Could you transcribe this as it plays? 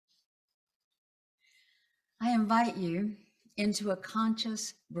I invite you into a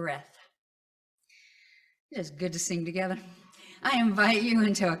conscious breath. It is good to sing together. I invite you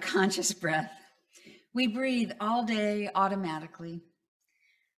into a conscious breath. We breathe all day automatically,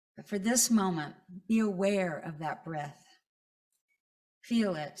 but for this moment, be aware of that breath.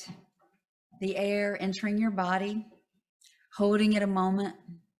 Feel it, the air entering your body, holding it a moment,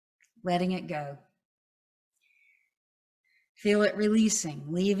 letting it go. Feel it releasing,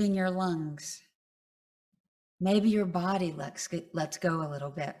 leaving your lungs. Maybe your body lets go a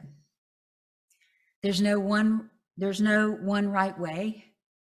little bit. There's no one right way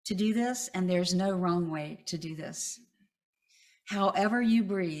to do this, and there's no wrong way to do this. However you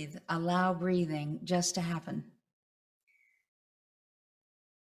breathe, allow breathing just to happen.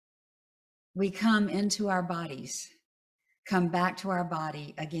 We come into our bodies, come back to our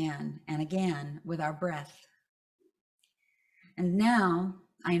body again and again with our breath. And now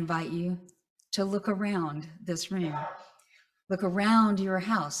I invite you to look around this room. Look around your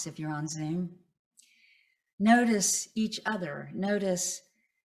house if you're on Zoom. Notice each other. Notice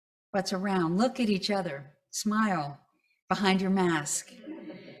what's around. Look at each other. Smile behind your mask.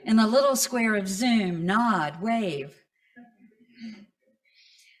 In the little square of Zoom, nod, wave.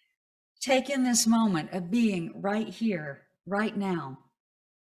 Take in this moment of being right here, right now.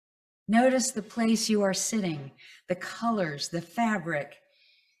 Notice the place you are sitting, the colors, the fabric.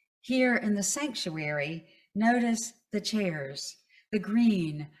 Here in the sanctuary, notice the chairs, the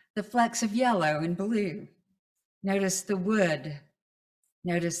green, the flecks of yellow and blue. Notice the wood.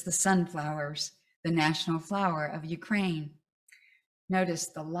 Notice the sunflowers, the national flower of Ukraine. Notice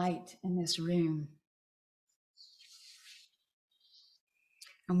the light in this room.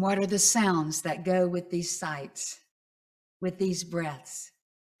 And what are the sounds that go with these sights, with these breaths?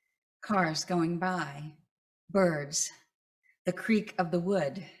 Cars going by, birds, the creak of the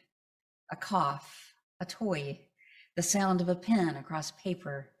wood, a cough, a toy, the sound of a pen across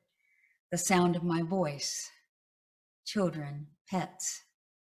paper, the sound of my voice, children, pets,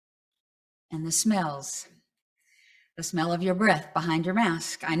 and the smells. The smell of your breath behind your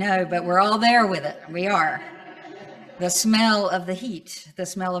mask. I know, but we're all there with it. We are. The smell of the heat, the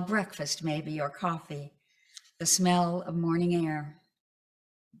smell of breakfast maybe, or coffee, the smell of morning air.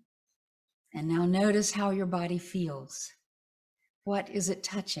 And now notice how your body feels. What is it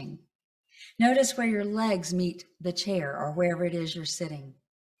touching? Notice where your legs meet the chair or wherever it is you're sitting.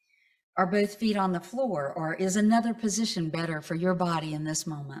 Are both feet on the floor, or is another position better for your body in this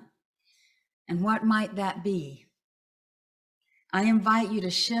moment? And what might that be? I invite you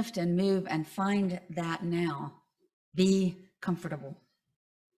to shift and move and find that now. Be comfortable.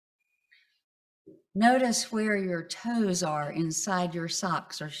 Notice where your toes are inside your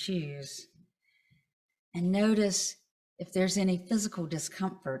socks or shoes. And notice if there's any physical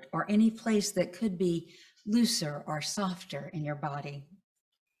discomfort or any place that could be looser or softer in your body.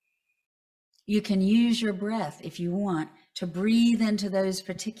 You can use your breath if you want to breathe into those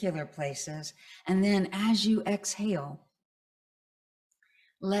particular places. And then as you exhale,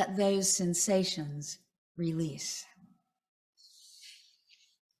 let those sensations release.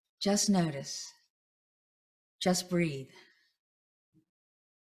 Just notice, just breathe.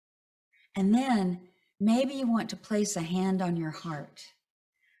 And then maybe you want to place a hand on your heart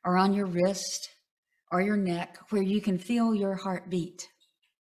or on your wrist or your neck where you can feel your heartbeat.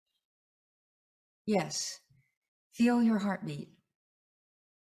 Yes, feel your heartbeat.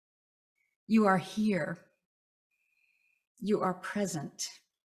 You are here. You are present.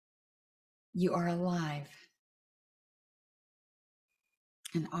 You are alive.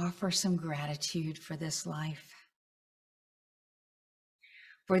 And offer some gratitude for this life,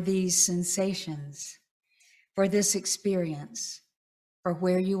 for these sensations, for this experience, for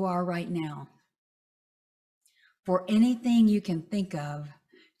where you are right now, for anything you can think of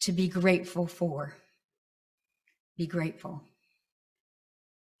to be grateful for. Be grateful.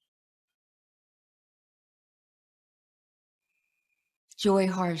 Joy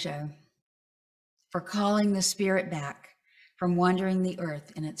Harjo, for calling the spirit back from wandering the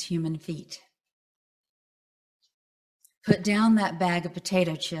earth in its human feet. Put down that bag of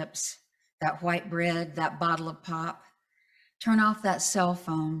potato chips, that white bread, that bottle of pop. Turn off that cell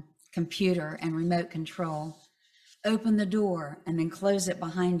phone, computer, and remote control. Open the door and then close it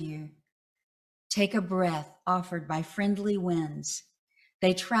behind you. Take a breath offered by friendly winds.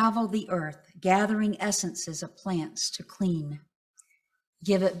 They travel the earth, gathering essences of plants to clean.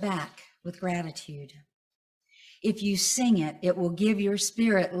 Give it back with gratitude. If you sing it, it will give your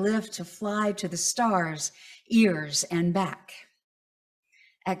spirit lift to fly to the stars, ears, and back.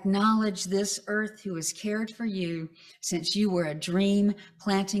 Acknowledge this earth who has cared for you since you were a dream,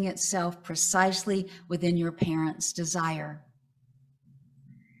 planting itself precisely within your parents' desire.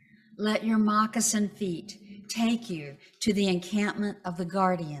 Let your moccasin feet take you to the encampment of the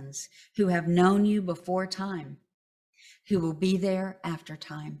guardians who have known you before time, who will be there after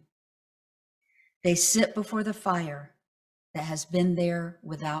time. They sit before the fire that has been there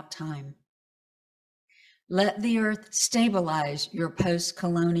without time. Let the earth stabilize your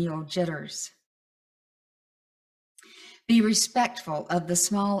post-colonial jitters. Be respectful of the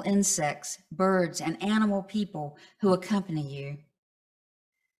small insects, birds, and animal people who accompany you.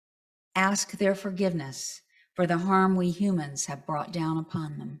 Ask their forgiveness for the harm we humans have brought down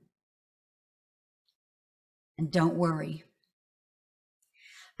upon them. And don't worry.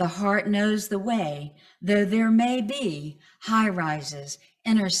 The heart knows the way, though there may be high-rises,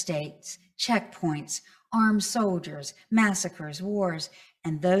 interstates, checkpoints, armed soldiers, massacres, wars,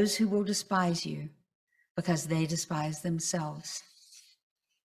 and those who will despise you because they despise themselves.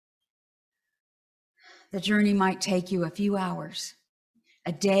 The journey might take you a few hours,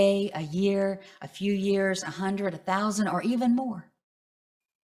 a day, a year, a few years, 100, 1,000, or even more.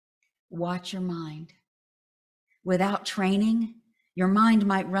 Watch your mind. Without training, your mind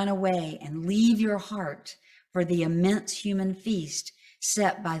might run away and leave your heart for the immense human feast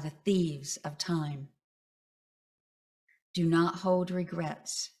set by the thieves of time. Do not hold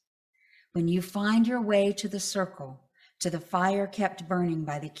regrets. When you find your way to the circle, to the fire kept burning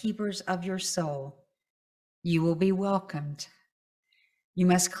by the keepers of your soul, you will be welcomed. You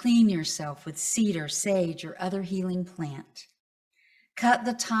must clean yourself with cedar, sage, or other healing plant. Cut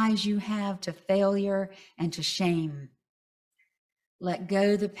the ties you have to failure and to shame. Let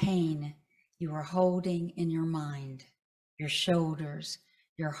go the pain you are holding in your mind, your shoulders,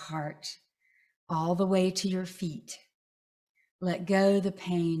 your heart, all the way to your feet. Let go the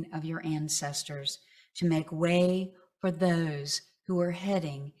pain of your ancestors to make way for those who are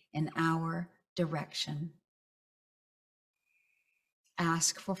heading in our direction.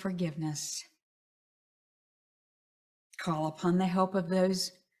 Ask for forgiveness. Call upon the help of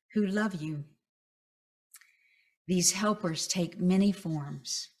those who love you. These helpers take many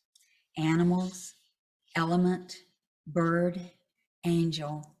forms: animals, element, bird,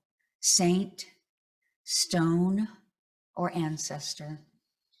 angel, saint, stone, or ancestor.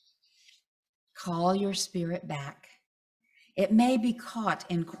 Call your spirit back. It may be caught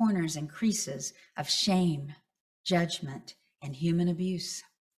in corners and creases of shame, judgment, and human abuse.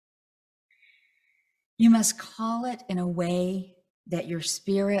 You must call it in a way that your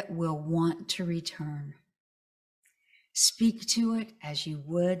spirit will want to return. Speak to it as you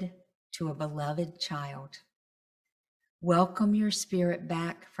would to a beloved child. Welcome your spirit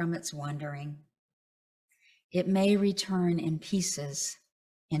back from its wandering. It may return in pieces,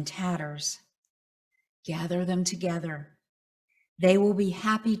 in tatters. Gather them together. They will be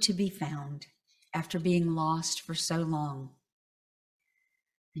happy to be found after being lost for so long.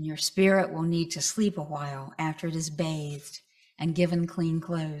 And your spirit will need to sleep a while after it is bathed and given clean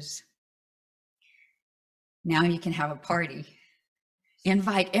clothes. Now you can have a party.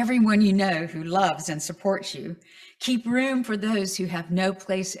 Invite everyone you know who loves and supports you. Keep room for those who have no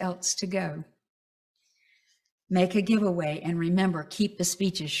place else to go. Make a giveaway, and remember, keep the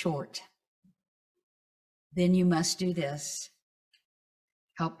speeches short. Then you must do this.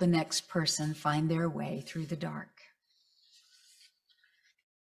 Help the next person find their way through the dark.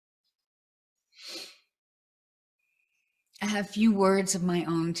 I have few words of my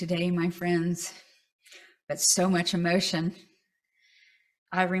own today, my friends, but so much emotion.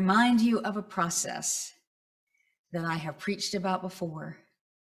 I remind you of a process that I have preached about before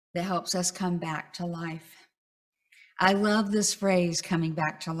that helps us come back to life. I love this phrase, coming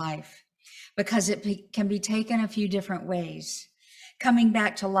back to life, because it can be taken a few different ways. Coming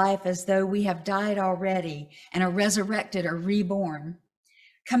back to life as though we have died already and are resurrected or reborn.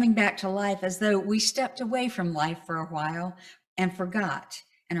 Coming back to life as though we stepped away from life for a while and forgot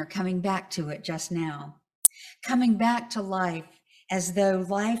and are coming back to it just now. Coming back to life as though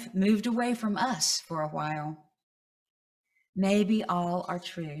life moved away from us for a while. Maybe all are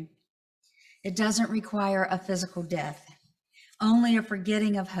true. It doesn't require a physical death, only a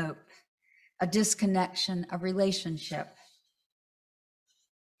forgetting of hope, a disconnection of relationship,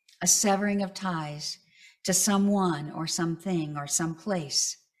 a severing of ties to someone or something or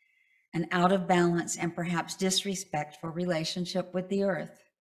someplace, an out of balance and perhaps disrespectful relationship with the earth,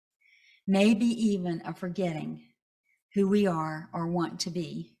 maybe even a forgetting who we are or want to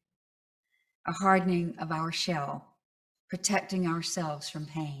be, a hardening of our shell, protecting ourselves from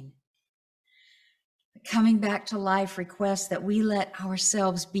pain. Coming back to life requests that we let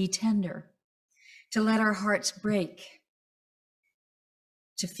ourselves be tender, to let our hearts break,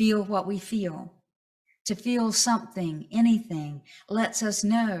 to feel what we feel, to feel something, anything, lets us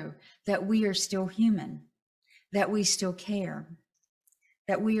know that we are still human, that we still care,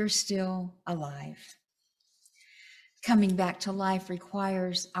 that we are still alive. Coming back to life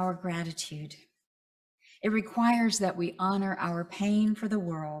requires our gratitude. It requires that we honor our pain for the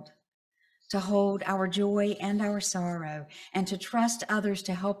world, to hold our joy and our sorrow, and to trust others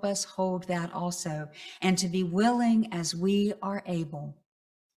to help us hold that also, and to be willing as we are able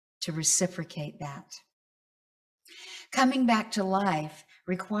to reciprocate that. Coming back to life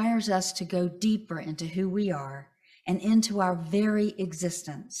requires us to go deeper into who we are and into our very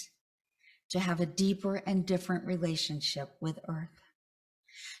existence, to have a deeper and different relationship with Earth,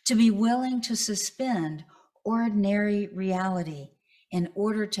 to be willing to suspend ordinary reality in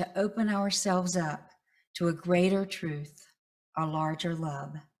order to open ourselves up to a greater truth, a larger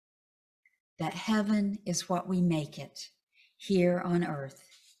love, that heaven is what we make it here on earth,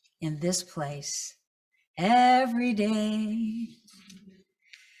 in this place, every day.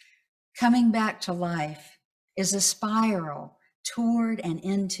 Coming back to life is a spiral toward and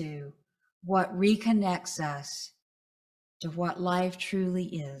into what reconnects us to what life truly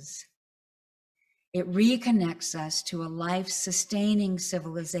is. It reconnects us to a life-sustaining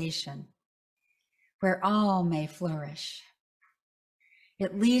civilization where all may flourish.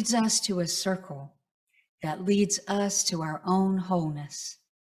 It leads us to a circle that leads us to our own wholeness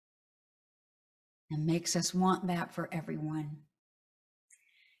and makes us want that for everyone.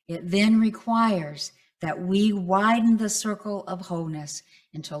 It then requires that we widen the circle of wholeness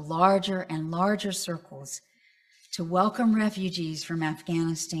into larger and larger circles to welcome refugees from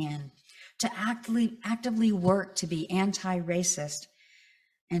Afghanistan, to actively work to be anti-racist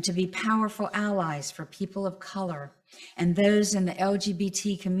and to be powerful allies for people of color and those in the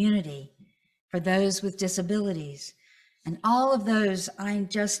LGBT community, for those with disabilities. And all of those I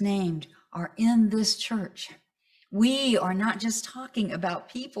just named are in this church. We are not just talking about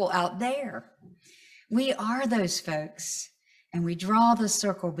people out there. We are those folks, and we draw the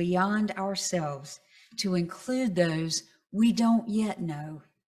circle beyond ourselves to include those we don't yet know.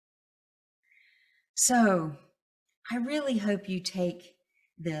 So I really hope you take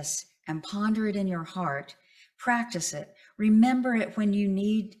this and ponder it in your heart, practice it, remember it when you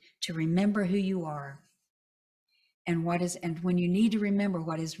need to remember who you are and when you need to remember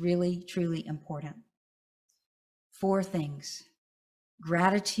what is really, truly important. 4 things: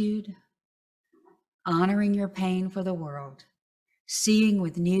 gratitude, honoring your pain for the world, seeing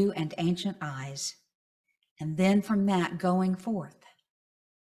with new and ancient eyes, and then from that going forth.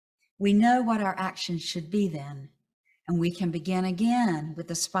 We know what our actions should be then, and we can begin again with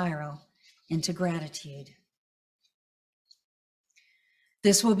the spiral into gratitude.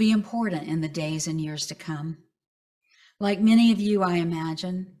 This will be important in the days and years to come. Like many of you, I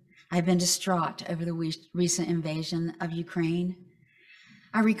imagine, I've been distraught over the recent invasion of Ukraine.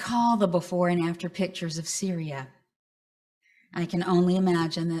 I recall the before and after pictures of Syria. I can only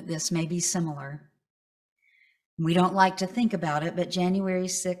imagine that this may be similar. We don't like to think about it, but January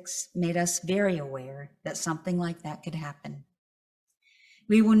 6th made us very aware that something like that could happen.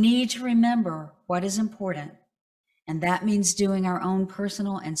 We will need to remember what is important, and that means doing our own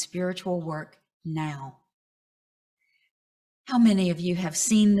personal and spiritual work now. How many of you have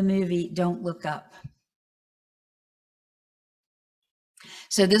seen the movie Don't Look Up?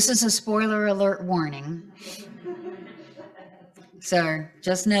 So this is a spoiler alert warning. So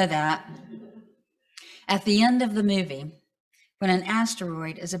just know that. At the end of the movie, when an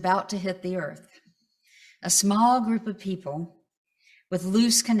asteroid is about to hit the Earth, a small group of people with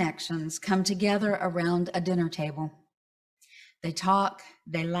loose connections come together around a dinner table. They talk,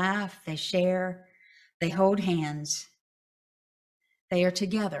 they laugh, they share, they hold hands. They are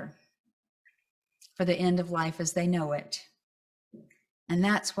together for the end of life as they know it. And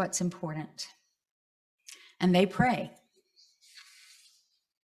that's what's important. And they pray.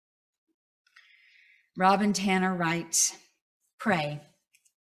 Robin Tanner writes, pray.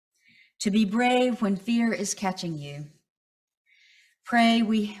 To be brave when fear is catching you. Pray,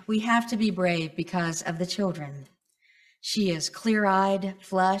 we have to be brave because of the children. She is clear-eyed,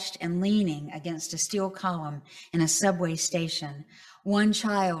 flushed, and leaning against a steel column in a subway station. One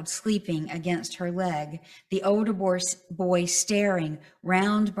child sleeping against her leg, the older boy staring,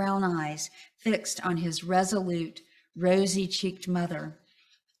 round brown eyes fixed on his resolute, rosy-cheeked mother.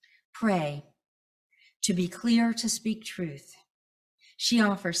 Pray. To be clear, to speak truth. She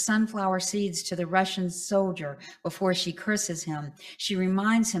offers sunflower seeds to the Russian soldier before she curses him. She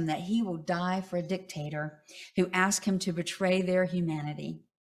reminds him that he will die for a dictator who asked him to betray their humanity.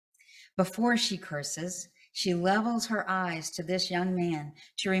 Before she curses, she levels her eyes to this young man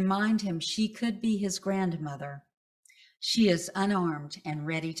to remind him she could be his grandmother. She is unarmed and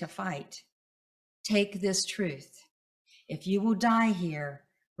ready to fight. Take this truth. If you will die here,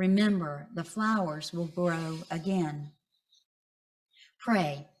 remember the flowers will grow again.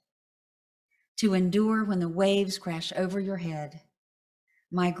 Pray to endure when the waves crash over your head.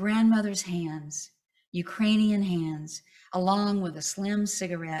 My grandmother's hands, Ukrainian hands, along with a slim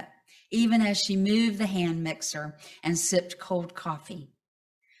cigarette, even as she moved the hand mixer and sipped cold coffee.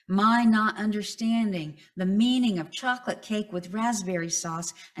 My not understanding the meaning of chocolate cake with raspberry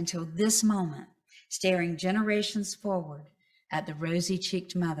sauce until this moment, staring generations forward at the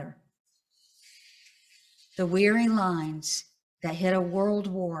rosy-cheeked mother. The weary lines that hit a world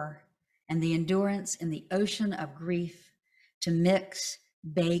war and the endurance in the ocean of grief to mix,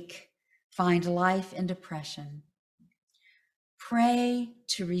 bake, find life in depression. Pray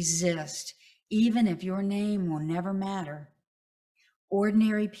to resist, even if your name will never matter.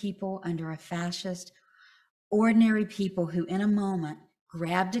 Ordinary people under a fascist, ordinary people who in a moment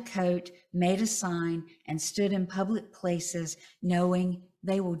grabbed a coat, made a sign, and stood in public places knowing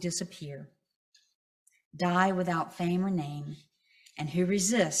they will disappear, die without fame or name, and who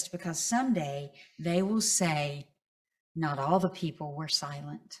resist because someday they will say, not all the people were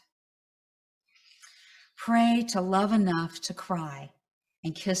silent. Pray to love enough to cry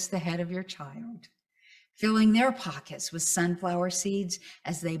and kiss the head of your child, filling their pockets with sunflower seeds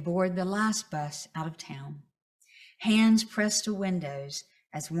as they board the last bus out of town. Hands pressed to windows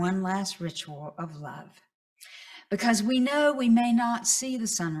as one last ritual of love. Because we know we may not see the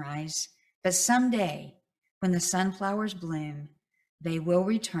sunrise, but someday when the sunflowers bloom, they will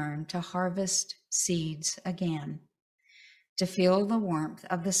return to harvest seeds again, to feel the warmth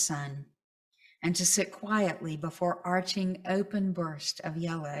of the sun, and to sit quietly before arching open bursts of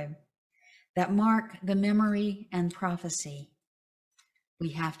yellow that mark the memory and prophecy. We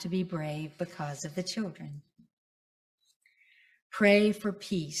have to be brave because of the children. Pray for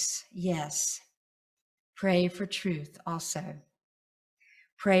peace, yes. Pray for truth also.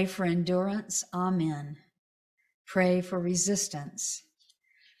 Pray for endurance, amen. Pray for resistance.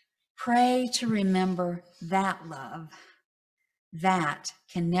 Pray to remember that love, that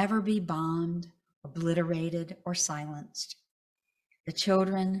can never be bombed, obliterated, or silenced. The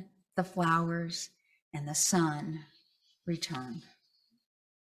children, the flowers, and the sun return.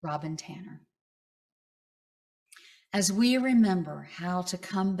 Robin Tanner. As we remember how to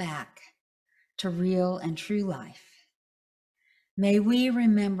come back to real and true life, may we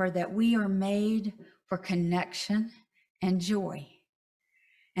remember that we are made for connection and joy,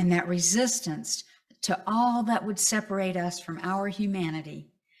 and that resistance to all that would separate us from our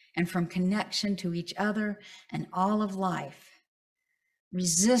humanity and from connection to each other and all of life,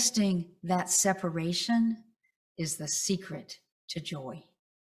 resisting that separation is the secret to joy.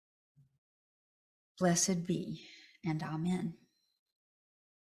 Blessed be, and amen.